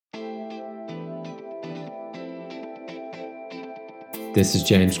This is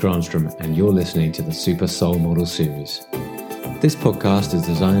James Granstrom, and you're listening to the Super Soul Model Series. This podcast is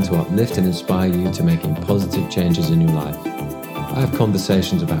designed to uplift and inspire you to making positive changes in your life. I have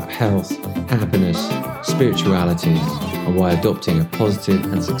conversations about health, happiness, spirituality, and why adopting a positive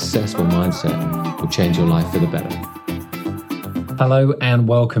and successful mindset will change your life for the better. Hello and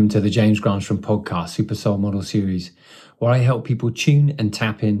welcome to the James Granstrom podcast, Super Soul Model Series, where I help people tune and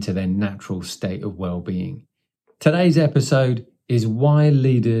tap into their natural state of well-being. Today's episode is why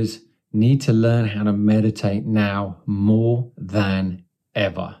leaders need to learn how to meditate now more than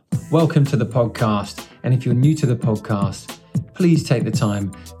ever. Welcome to the podcast, and if you're new to the podcast, please take the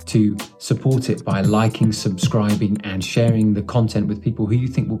time to support it by liking, subscribing, and sharing the content with people who you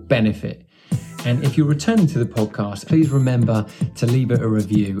think will benefit. And if you're returning to the podcast, please remember to leave it a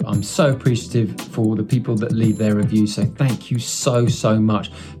review. I'm so appreciative for the people that leave their reviews. So thank you so much,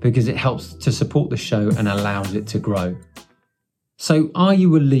 because it helps to support the show and allows it to grow. So are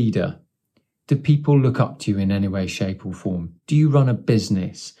you a leader? Do people look up to you in any way, shape or form? Do you run a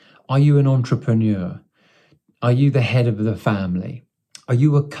business? Are you an entrepreneur? Are you the head of the family? Are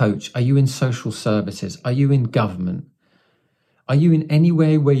you a coach? Are you in social services? Are you in government? Are you in any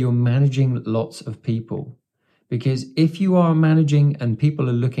way where you're managing lots of people? Because if you are managing and people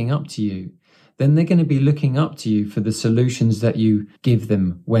are looking up to you, then they're going to be looking up to you for the solutions that you give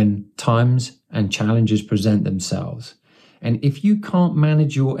them when times and challenges present themselves. And if you can't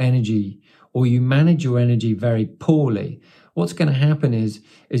manage your energy, or you manage your energy very poorly, what's going to happen is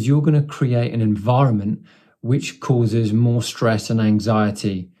you're going to create an environment which causes more stress and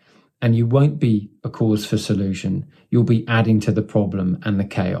anxiety. And you won't be a cause for solution. You'll be adding to the problem and the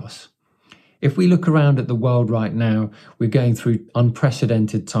chaos. If we look around at the world right now, we're going through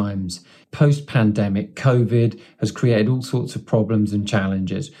unprecedented times. Post-pandemic, COVID has created all sorts of problems and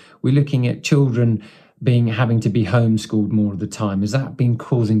challenges. We're looking at children having to be homeschooled more of the time. Has that been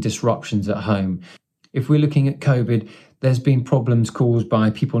causing disruptions at home? If we're looking at COVID, there's been problems caused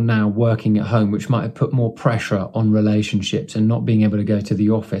by people now working at home, which might have put more pressure on relationships and not being able to go to the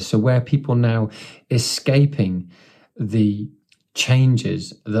office. So where people now escaping the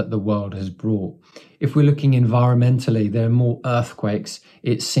changes that the world has brought. If we're looking environmentally, there are more earthquakes,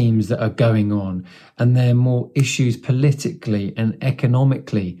 it seems, that are going on, and there are more issues politically and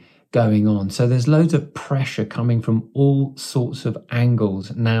economically going on. So there's loads of pressure coming from all sorts of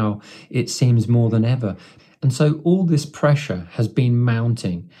angles now, it seems, more than ever. And so all this pressure has been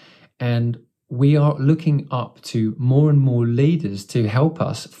mounting, and we are looking up to more and more leaders to help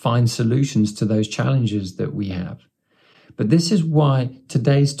us find solutions to those challenges that we have. But this is why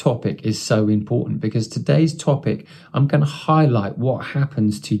today's topic is so important, because today's topic, I'm going to highlight what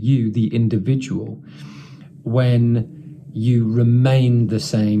happens to you, the individual, when you remain the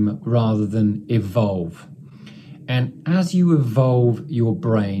same rather than evolve. And as you evolve your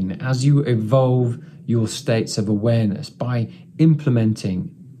brain, as you evolve your states of awareness by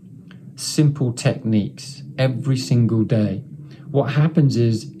implementing simple techniques every single day, what happens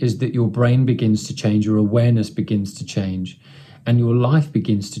is that your brain begins to change, your awareness begins to change, and your life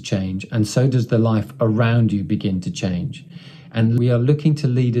begins to change, and so does the life around you begin to change. And we are looking to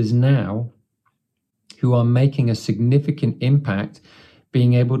leaders now who are making a significant impact,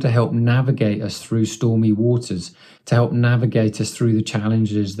 being able to help navigate us through stormy waters, to help navigate us through the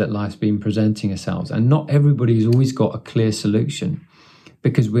challenges that life's been presenting ourselves. And not everybody's always got a clear solution,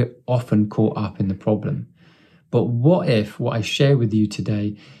 because we're often caught up in the problem. But what if what I share with you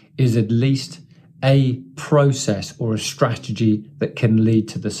today is at least a process or a strategy that can lead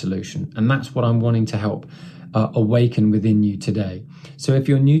to the solution? And that's what I'm wanting to help awaken within you today. So if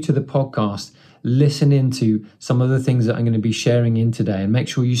you're new to the podcast, listen into some of the things that I'm going to be sharing in today, and make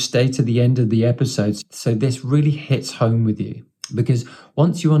sure you stay to the end of the episodes so this really hits home with you. Because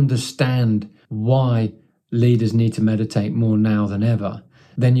once you understand why leaders need to meditate more now than ever,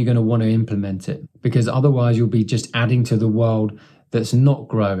 then you're going to want to implement it, because otherwise you'll be just adding to the world that's not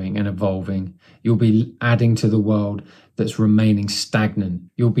growing and evolving. You'll be adding to the world that's remaining stagnant.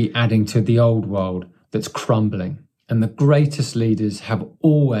 You'll be adding to the old world that's crumbling. And the greatest leaders have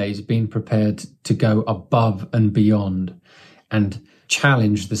always been prepared to go above and beyond and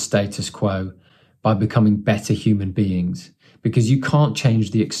challenge the status quo by becoming better human beings, because you can't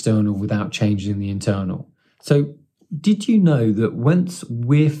change the external without changing the internal. So did you know that once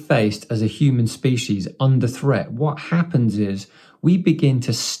we're faced as a human species under threat, what happens is we begin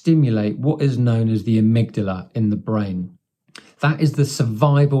to stimulate what is known as the amygdala in the brain. That is the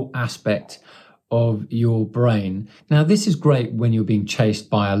survival aspect of your brain. Now, this is great when you're being chased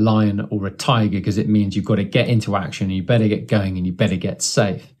by a lion or a tiger, because it means you've got to get into action and you better get going and you better get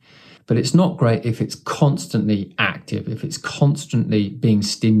safe. But it's not great if it's constantly active, if it's constantly being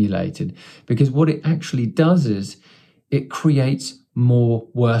stimulated, because what it actually does is it creates more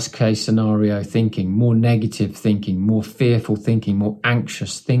worst case scenario thinking, more negative thinking, more fearful thinking, more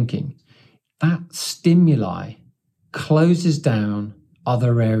anxious thinking. That stimuli closes down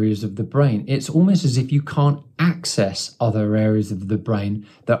other areas of the brain. It's almost as if you can't access other areas of the brain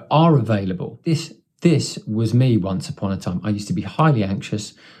that are available. This was me once upon a time. I used to be highly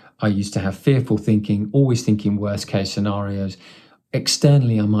anxious. I used to have fearful thinking, always thinking worst case scenarios.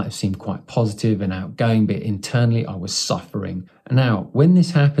 Externally, I might have seemed quite positive and outgoing, but internally I was suffering. Now, when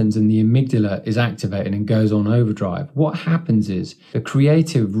this happens and the amygdala is activated and goes on overdrive, what happens is the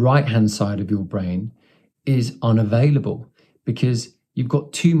creative right-hand side of your brain is unavailable because you've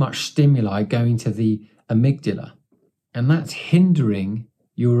got too much stimuli going to the amygdala. And that's hindering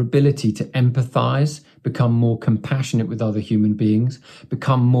your ability to empathize, become more compassionate with other human beings,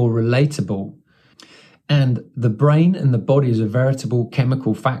 become more relatable. And the brain and the body is a veritable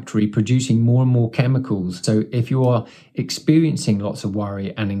chemical factory producing more and more chemicals. So if you are experiencing lots of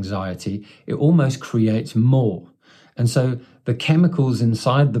worry and anxiety, it almost creates more. And so the chemicals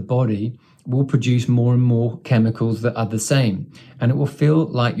inside the body will produce more and more chemicals that are the same. And it will feel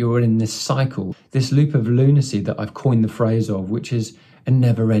like you're in this cycle, this loop of lunacy that I've coined the phrase of, which is a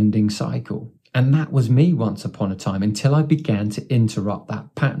never-ending cycle. And that was me once upon a time until I began to interrupt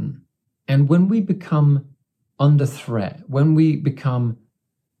that pattern. And when we become under threat, when we become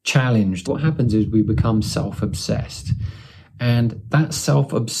challenged, what happens is we become self-obsessed. And that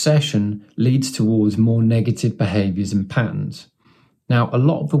self-obsession leads towards more negative behaviors and patterns. Now, a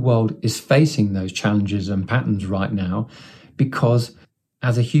lot of the world is facing those challenges and patterns right now because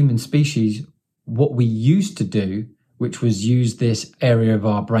as a human species, what we used to do, which was use this area of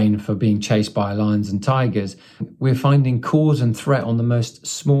our brain for being chased by lions and tigers, we're finding cause and threat on the most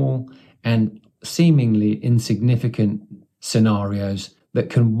small and seemingly insignificant scenarios that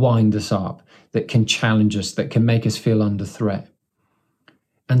can wind us up, that can challenge us, that can make us feel under threat.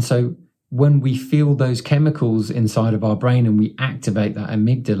 And so when we feel those chemicals inside of our brain and we activate that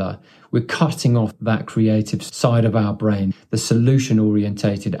amygdala, we're cutting off that creative side of our brain, the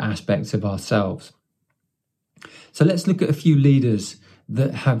solution-orientated aspects of ourselves. So let's look at a few leaders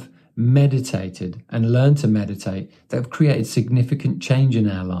that have meditated and learned to meditate that have created significant change in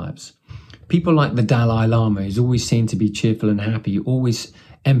our lives. People like the Dalai Lama, who's always seen to be cheerful and happy, always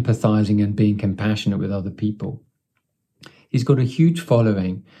empathizing and being compassionate with other people. He's got a huge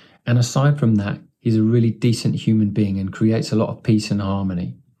following, and aside from that, he's a really decent human being and creates a lot of peace and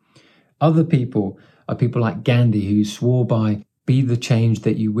harmony. Other people are people like Gandhi, who swore by be the change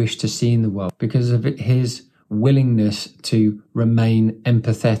that you wish to see in the world because of his willingness to remain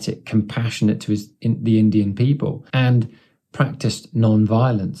empathetic, compassionate to the Indian people, and practiced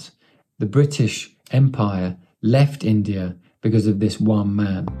non-violence. The British Empire left India because of this one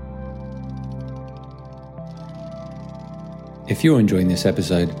man. If you're enjoying this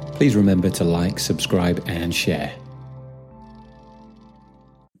episode, please remember to like, subscribe, and share.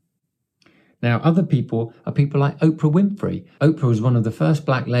 Now, other people are people like Oprah Winfrey. Oprah was one of the first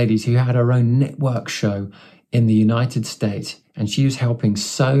black ladies who had her own network show in the United States, and she was helping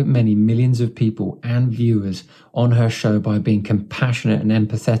so many millions of people and viewers on her show by being compassionate and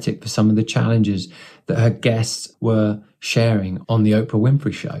empathetic for some of the challenges that her guests were sharing on the Oprah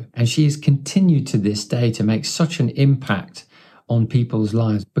Winfrey Show. And she has continued to this day to make such an impact on people's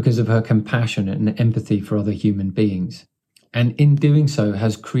lives because of her compassion and empathy for other human beings. And in doing so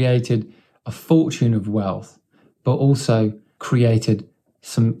has created a fortune of wealth, but also created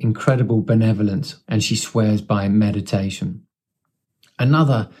some incredible benevolence, and she swears by meditation.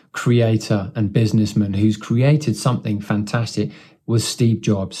 Another creator and businessman who's created something fantastic was Steve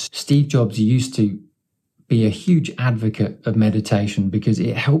Jobs. Steve Jobs used to be a huge advocate of meditation because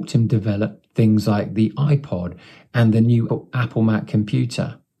it helped him develop things like the iPod and the new Apple Mac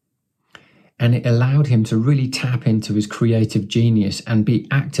computer. And it allowed him to really tap into his creative genius and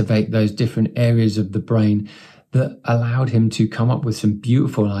activate those different areas of the brain that allowed him to come up with some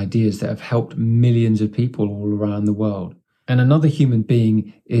beautiful ideas that have helped millions of people all around the world. And another human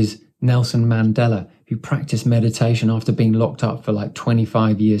being is Nelson Mandela, who practiced meditation after being locked up for like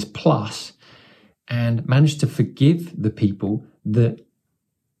 25 years plus and managed to forgive the people that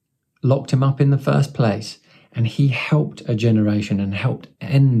locked him up in the first place. And he helped a generation and helped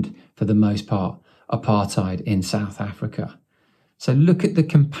end, for the most part, apartheid in South Africa. So look at the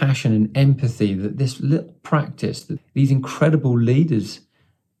compassion and empathy that this little practice, that these incredible leaders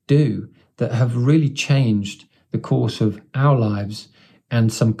do, that have really changed the course of our lives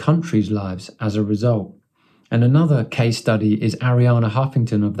and some countries' lives as a result. And another case study is Arianna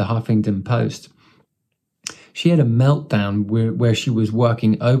Huffington of the Huffington Post. She had a meltdown where she was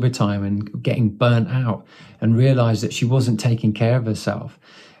working overtime and getting burnt out and realized that she wasn't taking care of herself.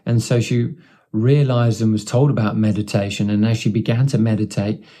 And so she realized and was told about meditation. And as she began to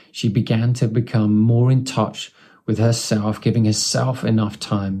meditate, she began to become more in touch with herself, giving herself enough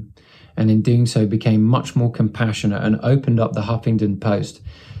time. And in doing so, became much more compassionate and opened up the Huffington Post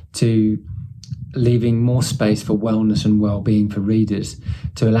to leaving more space for wellness and well-being for readers,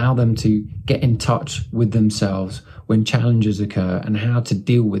 to allow them to get in touch with themselves when challenges occur and how to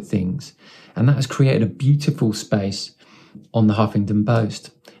deal with things. And that has created a beautiful space on the Huffington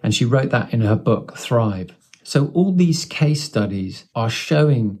Post. And she wrote that in her book, Thrive. So all these case studies are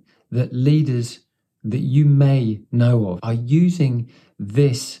showing that leaders that you may know of are using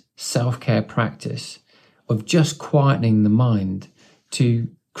this self-care practice of just quietening the mind to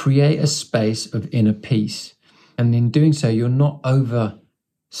create a space of inner peace. And in doing so, you're not over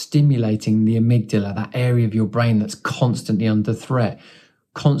stimulating the amygdala, that area of your brain that's constantly under threat,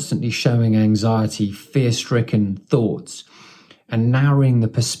 constantly showing anxiety, fear-stricken thoughts, and narrowing the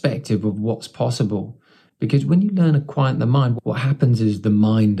perspective of what's possible. Because when you learn to quiet the mind, what happens is the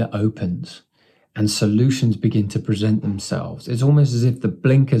mind opens and solutions begin to present themselves. It's almost as if the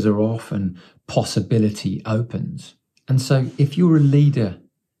blinkers are off and possibility opens. And so if you're a leader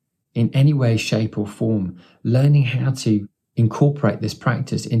in any way, shape or form, learning how to incorporate this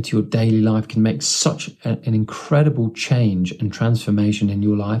practice into your daily life can make such an incredible change and transformation in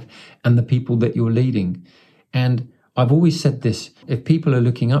your life and the people that you're leading. And I've always said this, if people are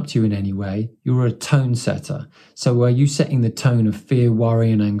looking up to you in any way, you're a tone setter. So are you setting the tone of fear, worry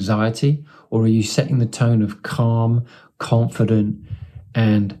and anxiety? Or are you setting the tone of calm, confident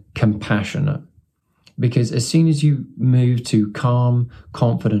and compassionate? Because as soon as you move to calm,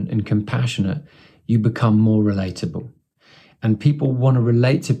 confident and compassionate, you become more relatable. And people want to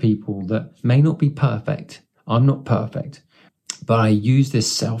relate to people that may not be perfect. I'm not perfect. But I use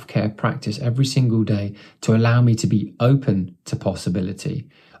this self-care practice every single day to allow me to be open to possibility,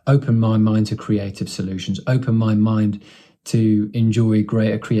 open my mind to creative solutions, open my mind to enjoy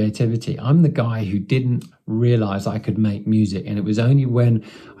greater creativity. I'm the guy who didn't realize I could make music. And it was only when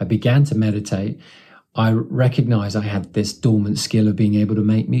I began to meditate I recognized I had this dormant skill of being able to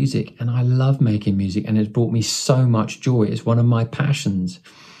make music, and I love making music, and it's brought me so much joy. It's one of my passions,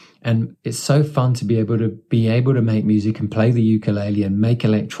 and it's so fun to be able to make music and play the ukulele and make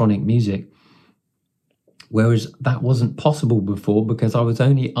electronic music, whereas that wasn't possible before because I was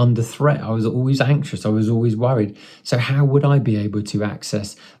only under threat. I was always anxious. I was always worried. So how would I be able to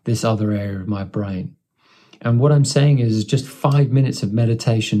access this other area of my brain? And what I'm saying is just 5 minutes of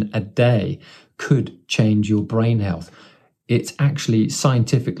meditation a day could change your brain health. It's actually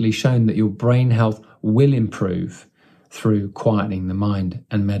scientifically shown that your brain health will improve through quietening the mind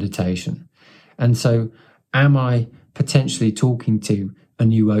and meditation. And so am I potentially talking to a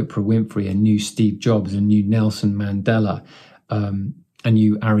new Oprah Winfrey, a new Steve Jobs, a new Nelson Mandela, a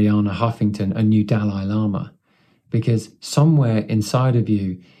new Arianna Huffington, a new Dalai Lama? Because somewhere inside of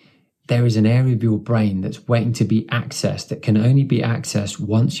you, there is an area of your brain that's waiting to be accessed that can only be accessed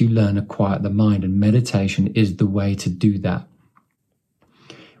once you learn to quiet the mind, and meditation is the way to do that.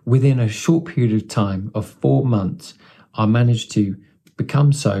 Within a short period of time of 4 months, I managed to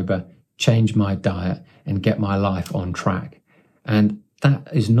become sober, change my diet, and get my life on track. And that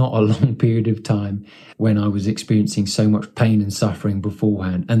is not a long period of time when I was experiencing so much pain and suffering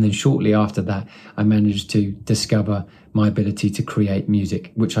beforehand. And then shortly after that, I managed to discover my ability to create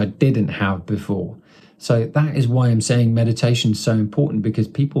music, which I didn't have before. So that is why I'm saying meditation is so important, because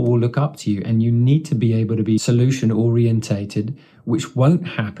people will look up to you, and you need to be able to be solution orientated, which won't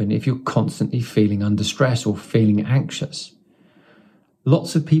happen if you're constantly feeling under stress or feeling anxious.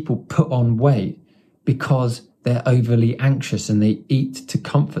 Lots of people put on weight because they're overly anxious and they eat to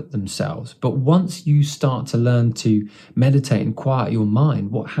comfort themselves. But once you start to learn to meditate and quiet your mind,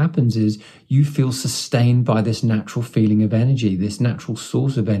 what happens is you feel sustained by this natural feeling of energy, this natural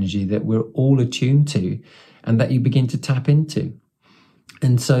source of energy that we're all attuned to and that you begin to tap into.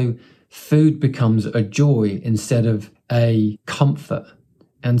 And so food becomes a joy instead of a comfort.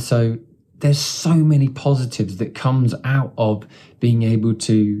 And so there's so many positives that comes out of being able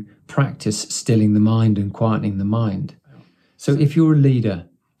to practice stilling the mind and quietening the mind. So if you're a leader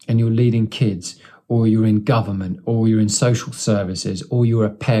and you're leading kids, or you're in government, or you're in social services, or you're a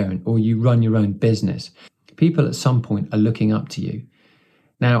parent, or you run your own business, people at some point are looking up to you.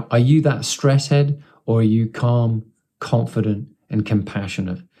 Now, are you that stress head, or are you calm, confident, and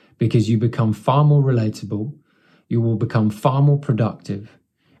compassionate? Because you become far more relatable, you will become far more productive,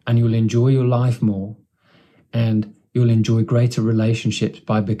 and you'll enjoy your life more, and you'll enjoy greater relationships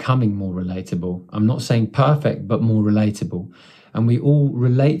by becoming more relatable. I'm not saying perfect, but more relatable. And we all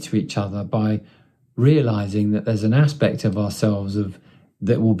relate to each other by realizing that there's an aspect of ourselves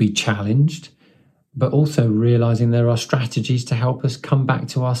that will be challenged, but also realizing there are strategies to help us come back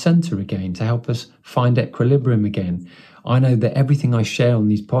to our center again, to help us find equilibrium again. I know that everything I share on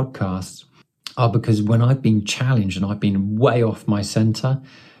these podcasts are because when I've been challenged and I've been way off my center,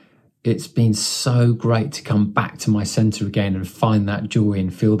 it's been so great to come back to my center again and find that joy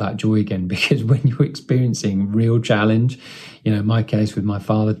and feel that joy again. Because when you're experiencing real challenge, in my case with my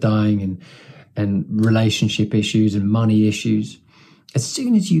father dying and relationship issues and money issues, as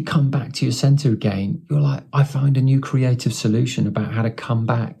soon as you come back to your center again, you're like, I find a new creative solution about how to come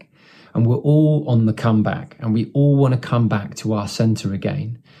back. And we're all on the comeback, and we all want to come back to our center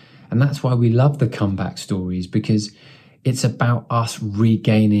again. And that's why we love the comeback stories, because it's about us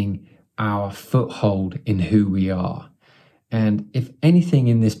regaining our foothold in who we are. And if anything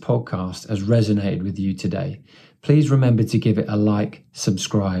in this podcast has resonated with you today, please remember to give it a like,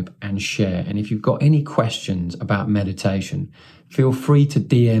 subscribe, and share. And if you've got any questions about meditation, feel free to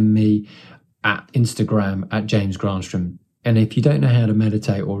DM me at Instagram at James Granstrom. And if you don't know how to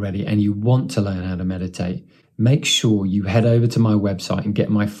meditate already and you want to learn how to meditate, make sure you head over to my website and get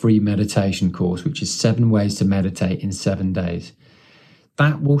my free meditation course, which is 7 ways to meditate in 7 days.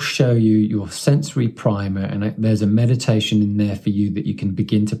 That will show you your sensory primer, and there's a meditation in there for you that you can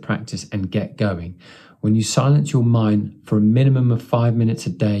begin to practice and get going. When you silence your mind for a minimum of 5 minutes a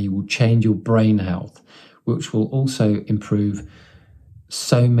day, you will change your brain health, which will also improve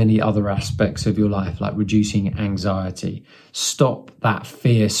so many other aspects of your life, like reducing anxiety. Stop that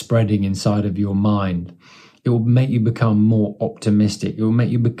fear spreading inside of your mind. It will make you become more optimistic. It will make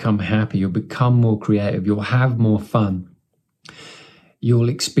you become happy. You'll become more creative. You'll have more fun. You'll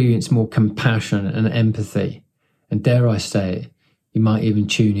experience more compassion and empathy. And dare I say it, you might even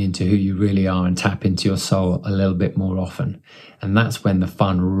tune into who you really are and tap into your soul a little bit more often. And that's when the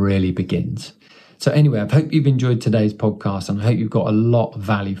fun really begins. So anyway, I hope you've enjoyed today's podcast, and I hope you've got a lot of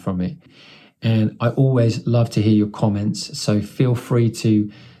value from it. And I always love to hear your comments. So feel free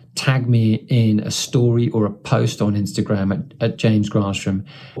to tag me in a story or a post on Instagram at James Granstrom.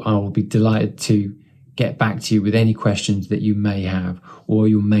 I will be delighted to get back to you with any questions that you may have or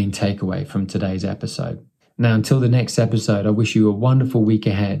your main takeaway from today's episode. Now, until the next episode, I wish you a wonderful week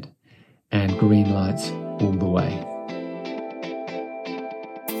ahead and green lights all the way.